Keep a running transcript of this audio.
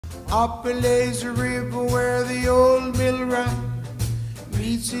Up a lazy river where the old mill run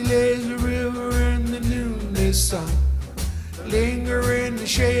meets the lazy river in the noonday sun. Linger in the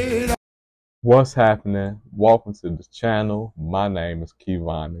shade. What's happening? Welcome to the channel. My name is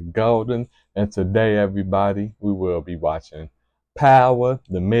Kevon Golden, and today, everybody, we will be watching Power,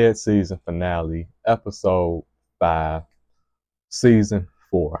 the mid-season finale, episode 5, season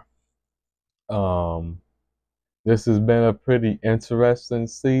 4. This has been a pretty interesting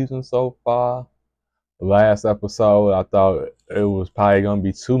season so far. The last episode, I thought it was probably gonna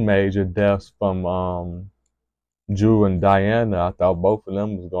be 2 major deaths from Drew and Diana. I thought both of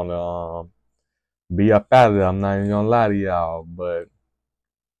them was gonna be up out of it. I'm not even gonna lie to y'all, but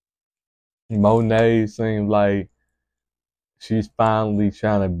Monet seems like she's finally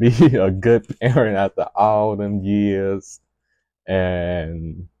trying to be a good parent after all them years.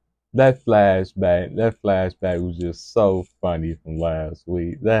 And that flashback was just so funny from last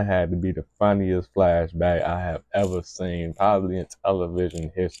week. That had to be the funniest flashback I have ever seen, probably in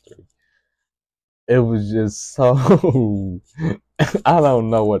television history. It was just so I don't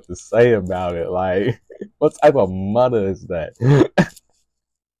know what to say about it. Like, what type of mother is that?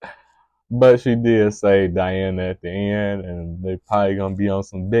 But she did say Diana at the end, and they probably gonna be on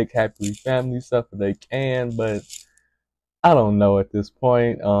some big happy family stuff if they can, but I don't know at this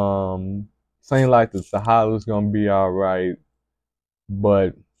point. Seems like the Sahala's gonna be alright,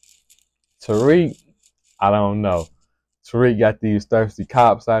 but Tariq, I don't know. Tariq got these thirsty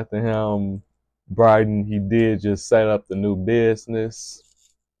cops after him. Bryden, he did just set up the new business,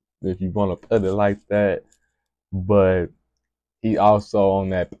 if you want to put it like that, but he also on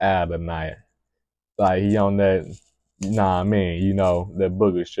that powder night. Like, he on that, that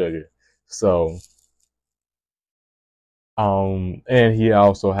booger sugar. So, and he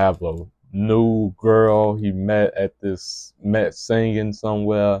also have a new girl he met singing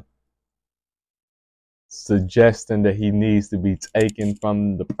somewhere, suggesting that he needs to be taken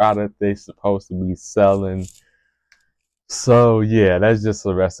from the product they're supposed to be selling. So yeah, that's just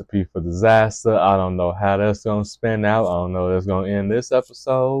a recipe for disaster. I don't know how that's gonna spin out. I don't know if that's gonna end this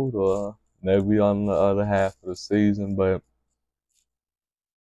episode or maybe on the other half of the season, but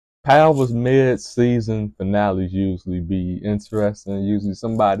Power's mid-season finales usually be interesting. Usually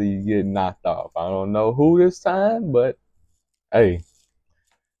somebody get knocked off. I don't know who this time, but hey,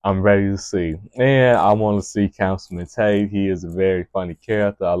 I'm ready to see. And I want to see Councilman Tate. He is a very funny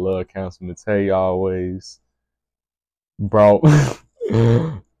character. I love Councilman Tate always. Bro,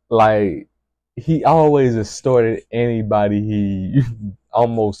 like, he always extorted anybody he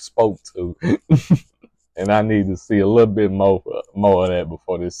almost spoke to. And I need to see a little bit more of that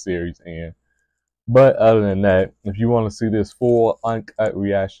before this series ends. But other than that, if you want to see this full uncut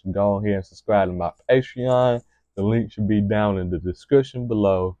reaction, go ahead and subscribe to my Patreon. The link should be down in the description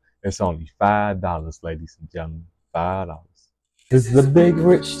below. It's only $5, ladies and gentlemen. $5. It's the big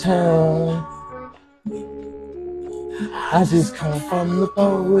rich town. I just come from the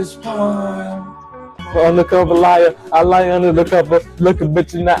poet's pond. Undercover liar, I lie under the cover. Look a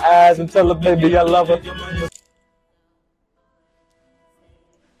bitch in the eyes and tell her baby I love her.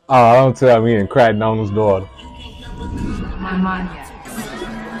 Oh, don't tell me and crack Nona's daughter. My mom,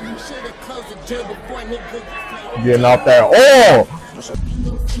 Getting off that. Oh!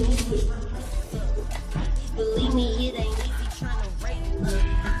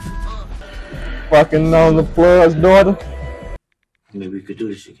 Fucking on the Floyd's daughter. Maybe we could do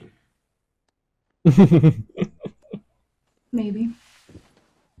this again. maybe.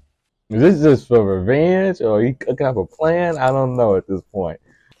 Is this just for revenge, or he cooking up a plan? I don't know at this point.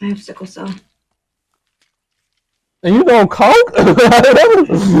 I have sickle cell. And you don't coke?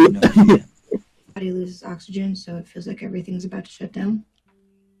 Body loses oxygen, so it feels like everything's about to shut down.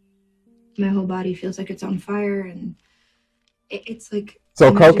 My whole body feels like it's on fire, and it's like.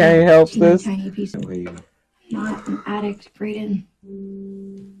 So cocaine helps this? Tiny piece. Not an addict, Brayden.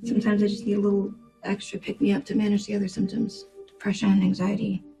 Sometimes I just need a little extra pick-me-up to manage the other symptoms. Depression,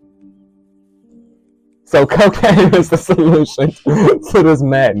 anxiety. So cocaine is the solution to this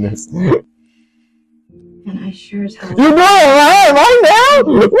madness. And I sure as hell... You know it, right now?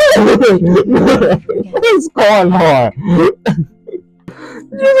 What is going on?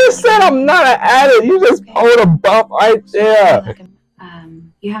 You just said I'm not an addict. You just pulled a bump right there.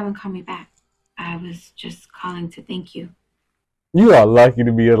 You haven't called me back. I was just calling to thank you. You are lucky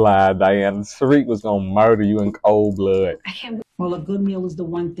to be alive, Diana. Tariq was gonna murder you in cold blood. I can't. Well, a good meal is the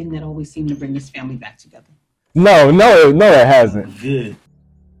one thing that always seemed to bring this family back together. No, it hasn't. Good.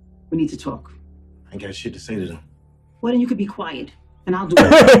 We need to talk. I ain't got shit to say to them. Well, then you could be quiet, and I'll do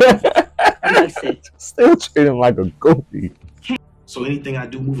it. Like I said. Still treat him like a goofy. So anything I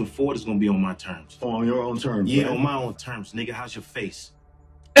do moving forward is gonna be on my terms. Oh, on your own terms. Yeah, man. on my own terms, nigga. How's your face?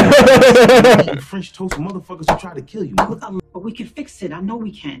 French toast motherfuckers who try to kill you. Look, but we can fix it. I know we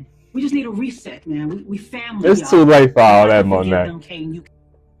can. We just need a reset, man. We family. It's too late for all that, Monet.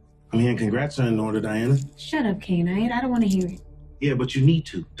 I mean, congrats are in order, Diana. Shut up, Kane. I don't want to hear it. Yeah, but you need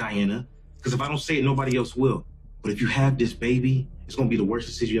to, Diana. Because if I don't say it, nobody else will. But if you have this baby, it's gonna be the worst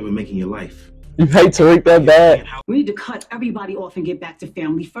decision you ever make in your life. You hate Tariq that bad? We need to cut everybody off and get back to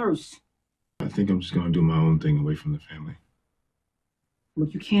family first. I think I'm just gonna do my own thing away from the family.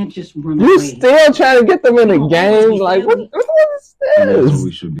 Look, you can't just run You away. still trying to get them in the game? Like, what is That's what this?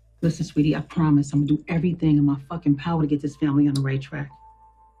 we should be. Listen, sweetie, I promise I'm gonna do everything in my fucking power to get this family on the right track.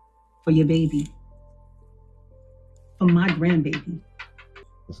 For your baby. For my grandbaby.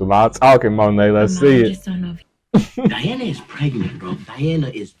 It's a lot of talking, Monet. Let's see I it. just don't know. Diana is pregnant, bro. Diana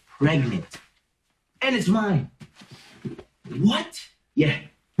is pregnant. And it's mine. What? Yeah.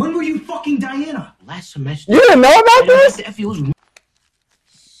 When were you fucking Diana? Last semester. You didn't know about this? It was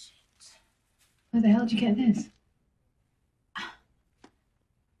Where the hell did you get this?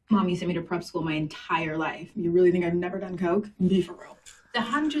 Mom used to send me to prep school my entire life. You really think I've never done coke? Be for real. The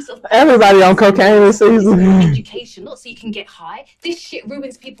hundreds of Everybody on cocaine this season. education, not so you can get high. This shit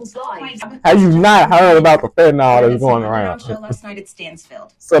ruins people's lives. Have you not heard about the fentanyl that's going around? Show last night at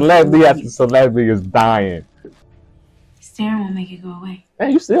Stansfield. Celebrity after celebrity is dying. Staring won't make it go away.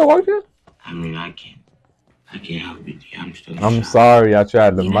 Hey, you still working? I mean, I can't help it. I'm still in I'm shock. sorry I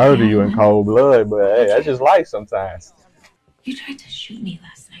tried to murder you in cold blood, but hey, that's just life sometimes. You tried to shoot me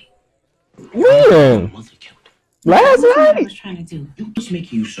last night. When? Mother killed. Last That's what I night? was trying to do. What's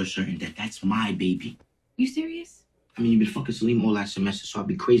making you so certain that that's my baby? You serious? I mean, you've been fucking Salim all last semester, so I'd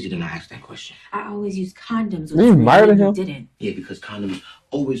be crazy to not ask that question. I always use condoms. You murdered him? Didn't. Yeah, because condoms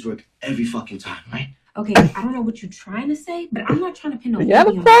always work every fucking time, right? Okay, I don't know what you're trying to say, but I'm not trying to pin no You got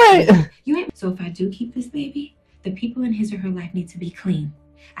a baby on my point. baby. You ain't. So if I do keep this baby, the people in his or her life need to be clean.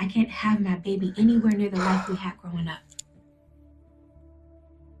 I can't have my baby anywhere near the life we had growing up.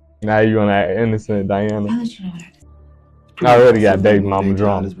 Now you on that innocent I'll Diana. let you know what I do. I already got baby mama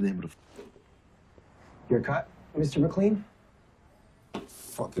drama. Your cut, Mr. McLean?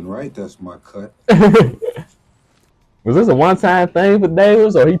 Fucking right, that's my cut. Was this a one-time thing for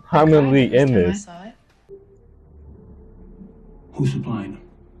Davis, or he permanently in this? Who's supplying them?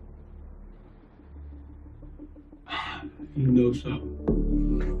 You know so.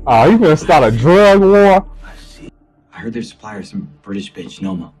 Oh, you gonna start a drug war? I heard their supplier's some British bitch,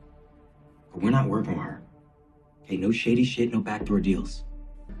 Noma. But we're not working with her. Okay, no shady shit, no backdoor deals.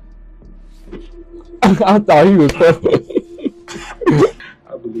 I thought he was.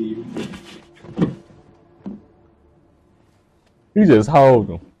 I believe. He just hold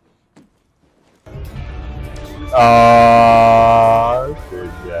him.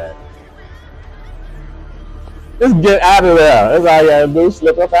 Shit, Jack. Just get out of there. That's all you gotta do.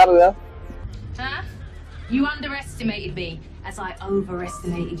 Slip up out of there. Huh? You underestimated me as I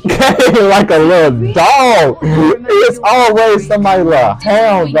overestimated you. Like a little dog. It's always somebody like a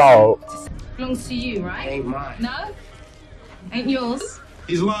hound dog. Belongs to you, right? Ain't mine. No? Ain't yours?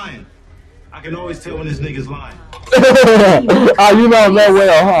 He's lying. I can always tell when this nigga's lying. Oh, you know that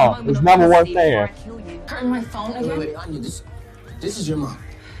well, huh? It's number one fan. On my phone again? Wait, Anya, this is your mom.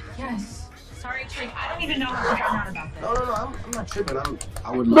 Yes. Sorry, Trick. I don't even know what you found out about this. No, I'm not tripping.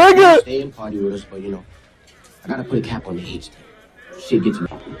 I would love Nigga. to stay and party with us, but you know, I gotta put a cap on the age thing. Shit gets me.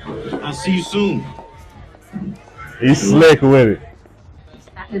 I'll see you soon. He's slick with it.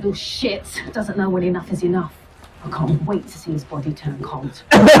 That little shit doesn't know when enough is enough. I can't wait to see his body turn cold.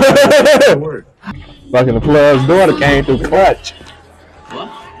 Word. Fucking the plug's daughter came through clutch. What?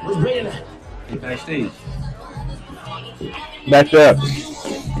 What's Brayden at? Backstage. Back up.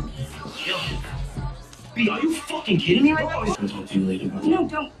 B, are you fucking kidding me right now? I'll talk to you later. No,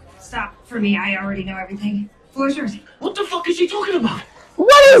 don't stop for me. I already know everything. Floor's yours. What the fuck is she talking about?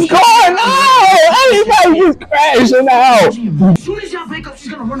 What is going on? Everybody just crashing out. As soon as y'all break up, she's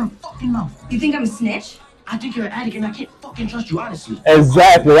gonna run her fucking mouth. You think I'm a snitch? I think you're an addict and I can't fucking trust you, honestly.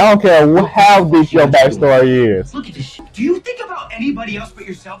 Exactly. I don't care how deep your backstory is. Look at this shit. Do you think about anybody else but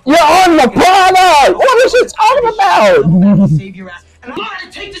yourself? You're on the product. What is she talking about? Save your ass. And I'm gonna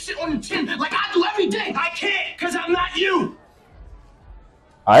take this shit on the chin like I do every day. I can't, because I'm not you.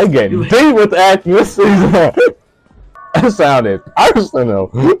 I get deep with the acting this season. That sounded personal.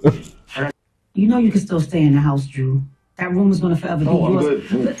 You know you can still stay in the house, Drew. That room is gonna forever be I'm yours.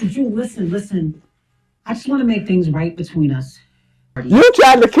 good. Drew, listen. I just want to make things right between us. You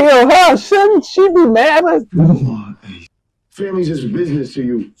tried to kill her. Shouldn't she be mad at you? Family's just business to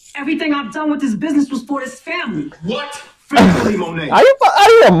you. Everything I've done with this business was for this family. What Physically, Monet. Are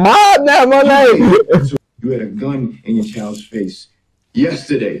you a mob now, Monet? You had a gun in your child's face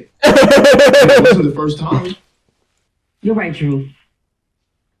yesterday. It wasn't the first time. You're right, Drew.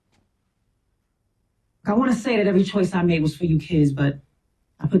 I want to say that every choice I made was for you kids, but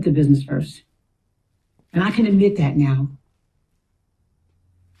I put the business first. And I can admit that now.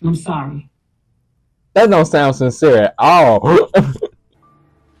 I'm sorry. That don't sound sincere at all.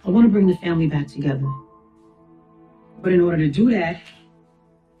 I want to bring the family back together. But in order to do that,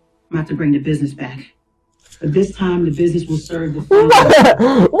 I'm going to have to bring the business back. But this time, the business will serve the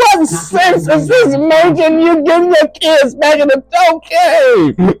family. What sense is this making? You getting your kids back in the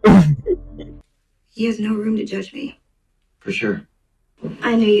okay? He has no room to judge me. For sure.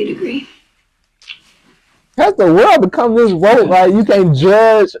 I knew you'd agree. Has the world become this woke? Like you can't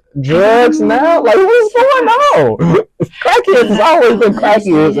judge drugs now? Like what's going on? Crackheads has always been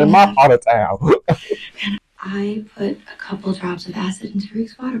crackheads in my part of town. I put a couple drops of acid into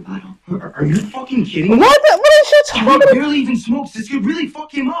Rick's water bottle. Are you fucking kidding me? What is she talking about? He barely even smokes. This could really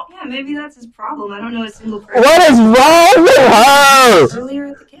fuck him up. Yeah, maybe that's his problem. I don't know a single person. What is wrong with her? Earlier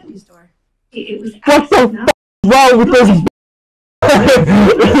at the candy store. It was What the f is wrong with this?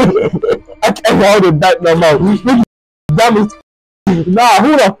 I can't hold it back no more. Nah,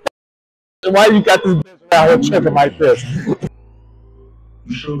 who the f? Why you got this bitch around here tripping like this?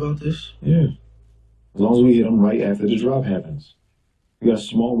 You sure about this? Yeah. As long as we hit them right after the drop happens. We got a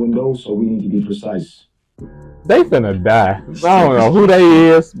small window, so we need to be precise. They finna die. I don't know who they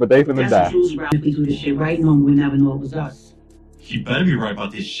is, but they finna die. If we do this shit right, no one would never know it was us. You better be right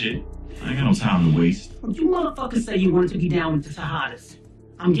about this shit. I ain't got no time to waste. You motherfuckers say you wanted to be down with the Tejadas.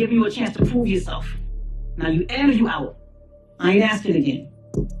 I'm giving you a chance to prove yourself. Now you in or you out? I ain't asking again.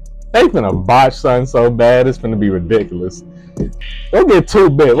 They finna botch something so bad, it's finna be ridiculous. Don't get too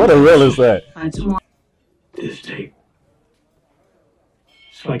big. What the real is that? This tape.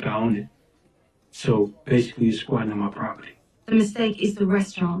 It's like I own it. So basically you're squatting on my property. The mistake is the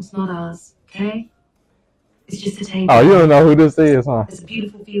restaurant's, not ours, okay? It's just a table. Oh, you don't know who this is, huh? It's a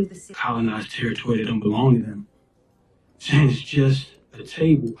beautiful view of the city. Colonized territory that don't belong to them. Saying it's just a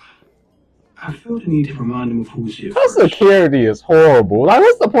table. I feel the need to remind them of who's here. That security is horrible. Like,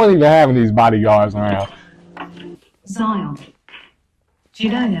 what's the point of even having these bodyguards around? Zion. Do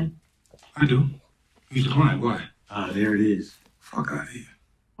you know him? I do. He's a client. Why? There it is. Fuck out of here.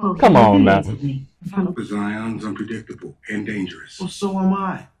 Well, come on, man. But Zion's unpredictable and dangerous. Well, so am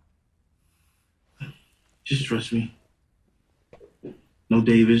I. Just trust me. No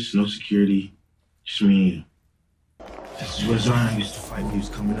Davis, no security. Just me and you. This is where Zion used to fight when he was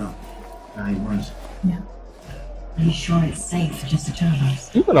coming up. Now he runs it. Yeah. Are you sure it's safe for just the two of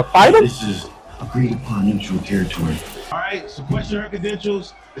us? You gonna fight him? This is agreed upon neutral territory. All right, so question her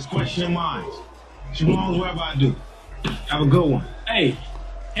credentials is question mine. She belongs wherever I do. Have a good one. Hey.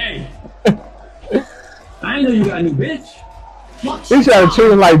 I ain't know you got a new bitch. What? He trying to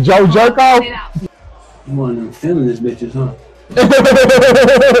treat him like Joe Jerkoff. You one of them feminist bitches, huh?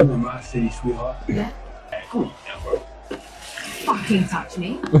 You in my city, sweetheart. Yeah. Hey, come on now, bro. Fucking touch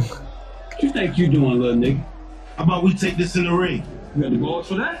me. What you think you doing, little nigga? How about we take this in the ring? You got the balls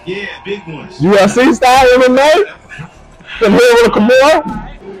for that? Yeah, big ones. UFC style MMA? From here with a Kimura?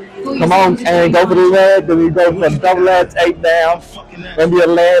 Come on, Kane, go for the leg, then you go for a double leg takedown. Maybe a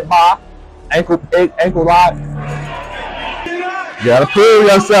leg bar, ankle lock. You gotta prove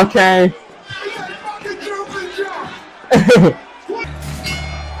yourself, Kane.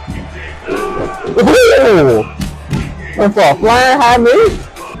 Ooh. Went for a flying high knee.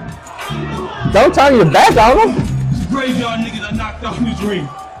 Don't turn your back on him. Graveyard niggas I knocked out in this ring.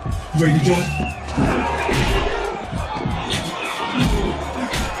 You ready to join?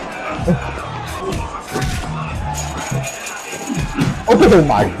 Oh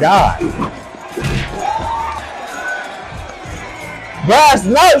my God. Brass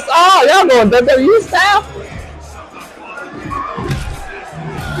nuts. Oh, y'all going WWE style?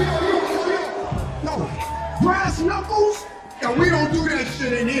 No, brass knuckles? Yeah, we don't do that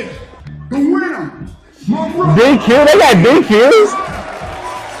shit in here. The winner, my brother. DQ? They got DQs?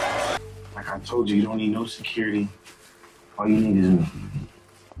 Like I told you, you don't need no security. All you need is me.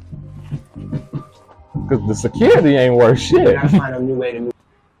 Because the security ain't worth shit. I find a new way to move.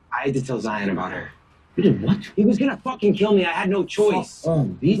 I had to tell Zion about her. You did what? He was gonna fucking kill me. I had no choice.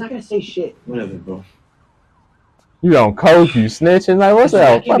 He's not gonna say shit. Whatever, bro. You don't coach, you snitching. Like, what's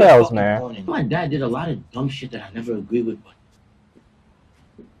else? What else, man? My dad did a lot of dumb shit that I never agreed with, but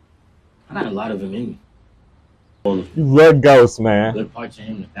I got a lot of him in me. You look ghost, man. Good parts of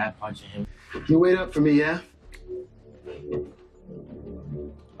him, the bad parts of him. You wait up for me, yeah?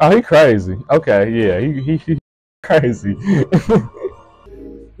 Oh, he crazy. Okay, yeah, he crazy.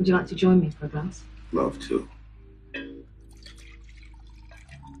 Would you like to join me for a glass? Love to.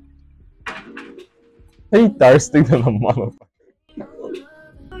 He thirsty than a motherfucker.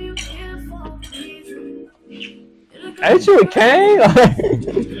 Ain't you a king?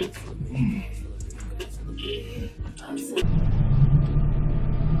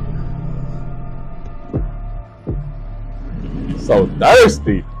 So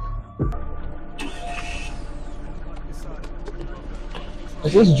thirsty.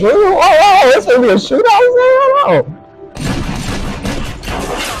 Is this Drew? Oh, it's gonna be a shootout. Oh.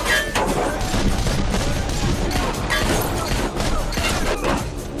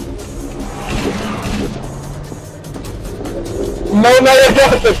 No, you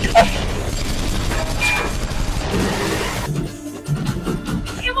got the gun.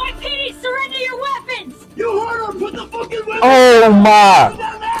 NYPD, surrender your weapons! You heard her! Put the fucking weapon! Oh my!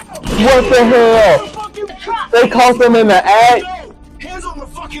 What the hell? They caught them in the act. Hands on the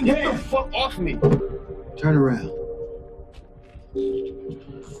fucking head! Get the fuck off me! Turn around.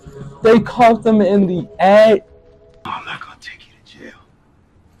 They caught them in the act. I'm not gonna take you to jail.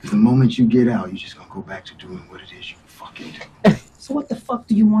 Because the moment you get out, you're just gonna go back to doing what it is you fucking do. So what the fuck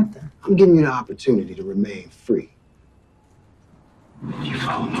do you want then? I'm giving you the opportunity to remain free. You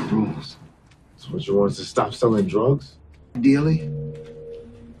follow my rules. So what you want us to stop selling drugs? Ideally,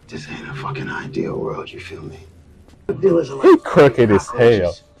 this ain't a fucking ideal world, you feel me? He crooked as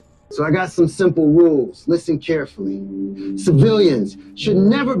hell. So I got some simple rules. Listen carefully. Civilians should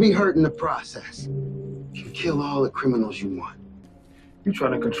never be hurt in the process. You can kill all the criminals you want. You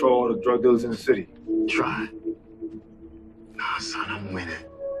trying to control all the drug dealers in the city? Try. Nah, son, I'm winning.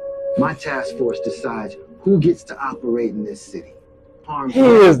 My task force decides who gets to operate in this city. He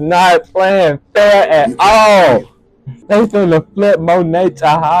is not playing fair at all. They finna flip Monet,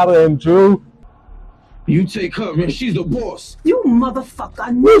 Tejada, and Drew. You take her, man. She's the boss. You motherfucker.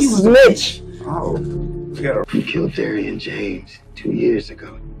 I knew you was a snitch. Oh. You killed Darian James 2 years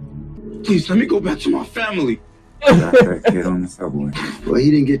ago. Please, let me go back to my family. Got that kid on the subway. Well, he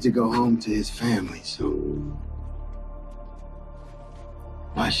didn't get to go home to his family, so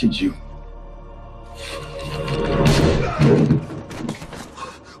why should you?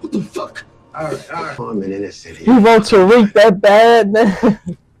 What the fuck? All right. I'm an innocent. You want Tariq that bad, man?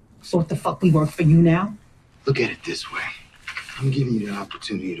 So what the fuck we work for you now? Look at it this way. I'm giving you the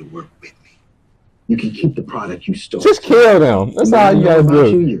opportunity to work with me. You can keep the product you stole. Just kill them. That's all you gotta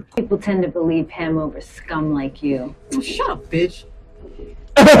do. People tend to believe him over scum like you. Oh, shut up, bitch.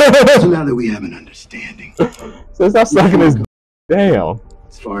 So now that we have an understanding. So stop sucking his damn.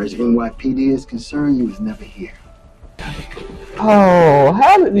 As far as NYPD is concerned, you was never here. Oh,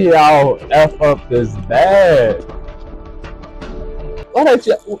 how did y'all F up this bad? Why don't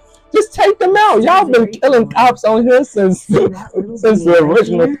you just take them out? Y'all been killing cops on here since the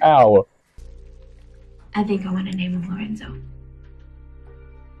original Power. I think I want to name him Lorenzo.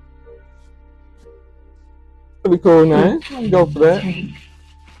 Pretty cool name. Go for that. Drake.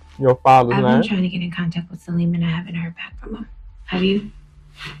 Your father's I've been name? trying to get in contact with Salim and I haven't heard back from him. Have you?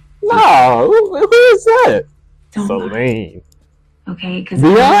 No, who is that? Don't Salim. Okay, because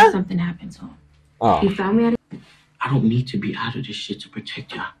Dion? something happened to him. Oh. He found me at I don't need to be out of this shit to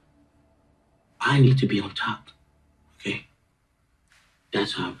protect ya. I need to be on top. Okay?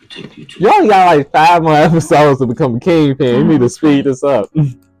 That's how I protect you too. You only got like 5 more episodes to become a kingpin. You need to speed this up.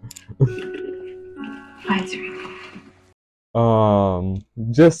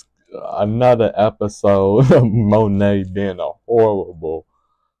 Just another episode of Monet being a horrible,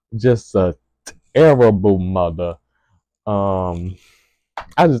 just a terrible mother. I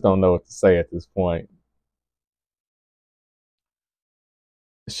just don't know what to say at this point.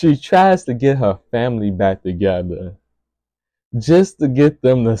 She tries to get her family back together just to get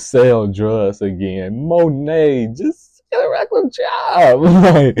them to sell drugs again. Monet, just get a regular job.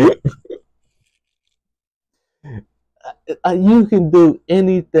 You can do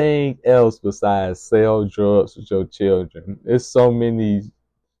anything else besides sell drugs with your children. There's so many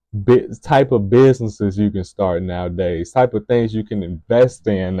type of businesses you can start nowadays, type of things you can invest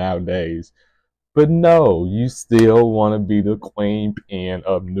in nowadays. But no, you still want to be the queen pin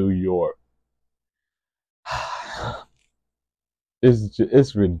of New York.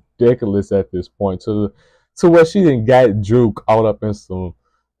 It's ridiculous at this point. To where she didn't got Drew caught up in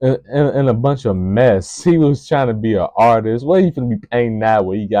in a bunch of mess. He was trying to be an artist. What are you gonna be painting now?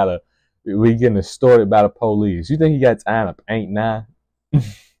 Where you getting extorted by the police? You think he got time to paint now?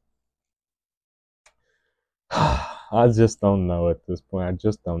 I just don't know at this point. I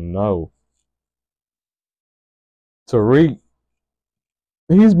just don't know. Tariq,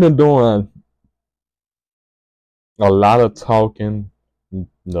 he's been doing a lot of talking,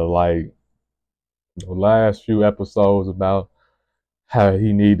 the last few episodes about how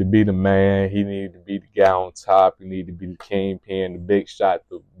he need to be the man, he need to be the guy on top, he need to be the kingpin, the big shot,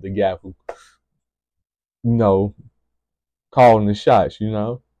 the guy who, calling the shots,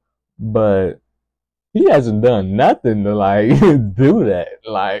 But he hasn't done nothing to do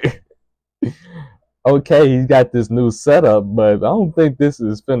that. Okay, he's got this new setup, but I don't think this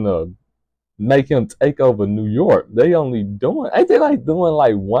is finna make him take over New York. They only doing, ain't they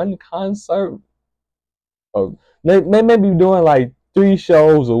doing one concert? Or maybe doing 3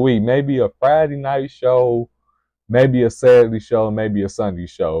 shows a week, maybe a Friday night show, maybe a Saturday show, maybe a Sunday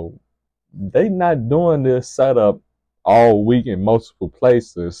show. They not doing this setup all week in multiple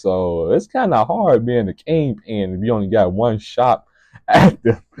places, so it's kind of hard being the kingpin if you only got one shop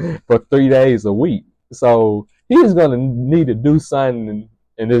active for 3 days a week. So he's gonna need to do something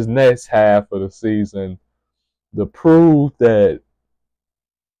in this next half of the season to prove that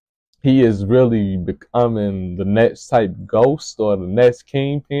he is really becoming the next type ghost or the next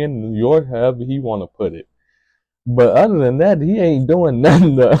kingpin in New York, however he want to put it. But other than that, he ain't doing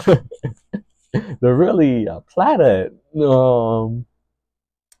nothing to really flatter it.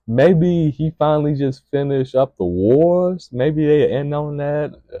 Maybe he finally just finished up the wars. Maybe they end on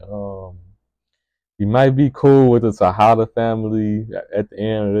that. He might be cool with the Tejada family at the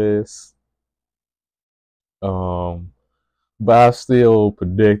end of this. But I still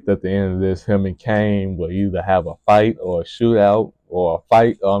predict at the end of this, him and Kane will either have a fight or a shootout, or a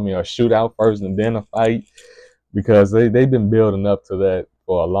shootout first and then a fight, because they've been building up to that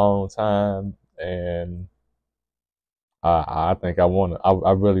for a long time, and I think I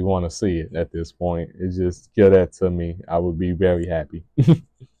really want to see it at this point. It's just, give that to me. I would be very happy.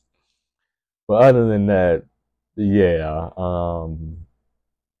 But other than that, yeah,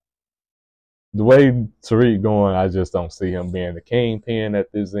 the way Tariq going, I just don't see him being the kingpin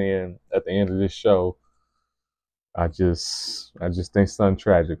at the end of this show. I just think something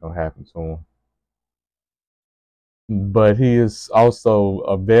tragic gonna happen to him. But he is also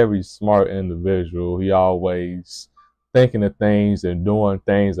a very smart individual. He always thinking of things and doing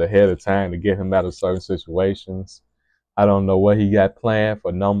things ahead of time to get him out of certain situations. I don't know what he got planned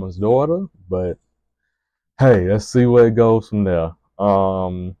for Noma's daughter, but hey, let's see where it goes from there.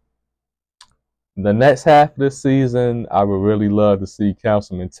 The next half of this season, I would really love to see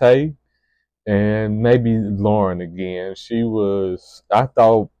Councilman Tay and maybe Lauren again. I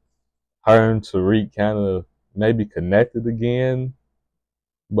thought her and Tariq kind of maybe connected again,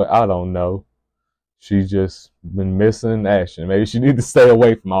 but I don't know. She's just been missing action. Maybe she needs to stay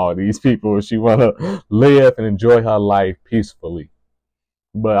away from all these people if she want to live and enjoy her life peacefully.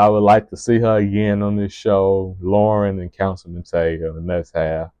 But I would like to see her again on this show, Lauren and Councilman Tay in the next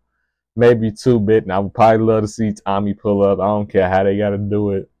half. Maybe 2-Bit, and I would probably love to see Tommy pull up. I don't care how they got to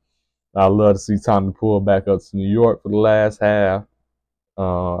do it. I'd love to see Tommy pull back up to New York for the last half.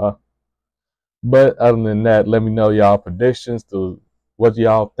 But other than that, let me know y'all predictions to what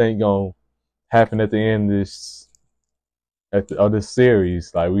y'all think gonna happen at the end of this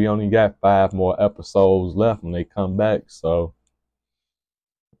series. We only got 5 more episodes left when they come back. So,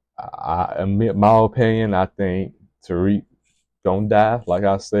 in my opinion, I think Tariq gonna die, like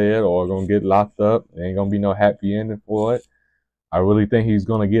I said, or gonna get locked up. There ain't gonna be no happy ending for it. I really think he's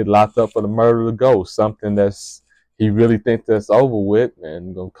gonna get locked up for the murder of the ghost, something he really thinks that's over with,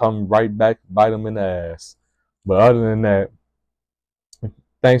 and gonna come right back, bite him in the ass. But other than that,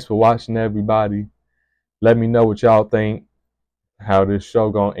 thanks for watching, everybody. Let me know what y'all think, how this show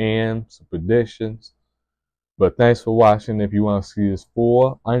gonna end, some predictions. But thanks for watching. If you want to see this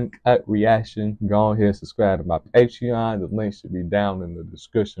full uncut reaction, go ahead and subscribe to my Patreon. The link should be down in the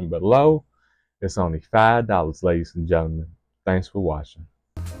description below. It's only $5, ladies and gentlemen. Thanks for watching.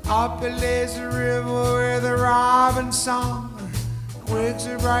 Up a lazy river where the robin song wakes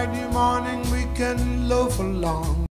a bright new morning, we can loaf along.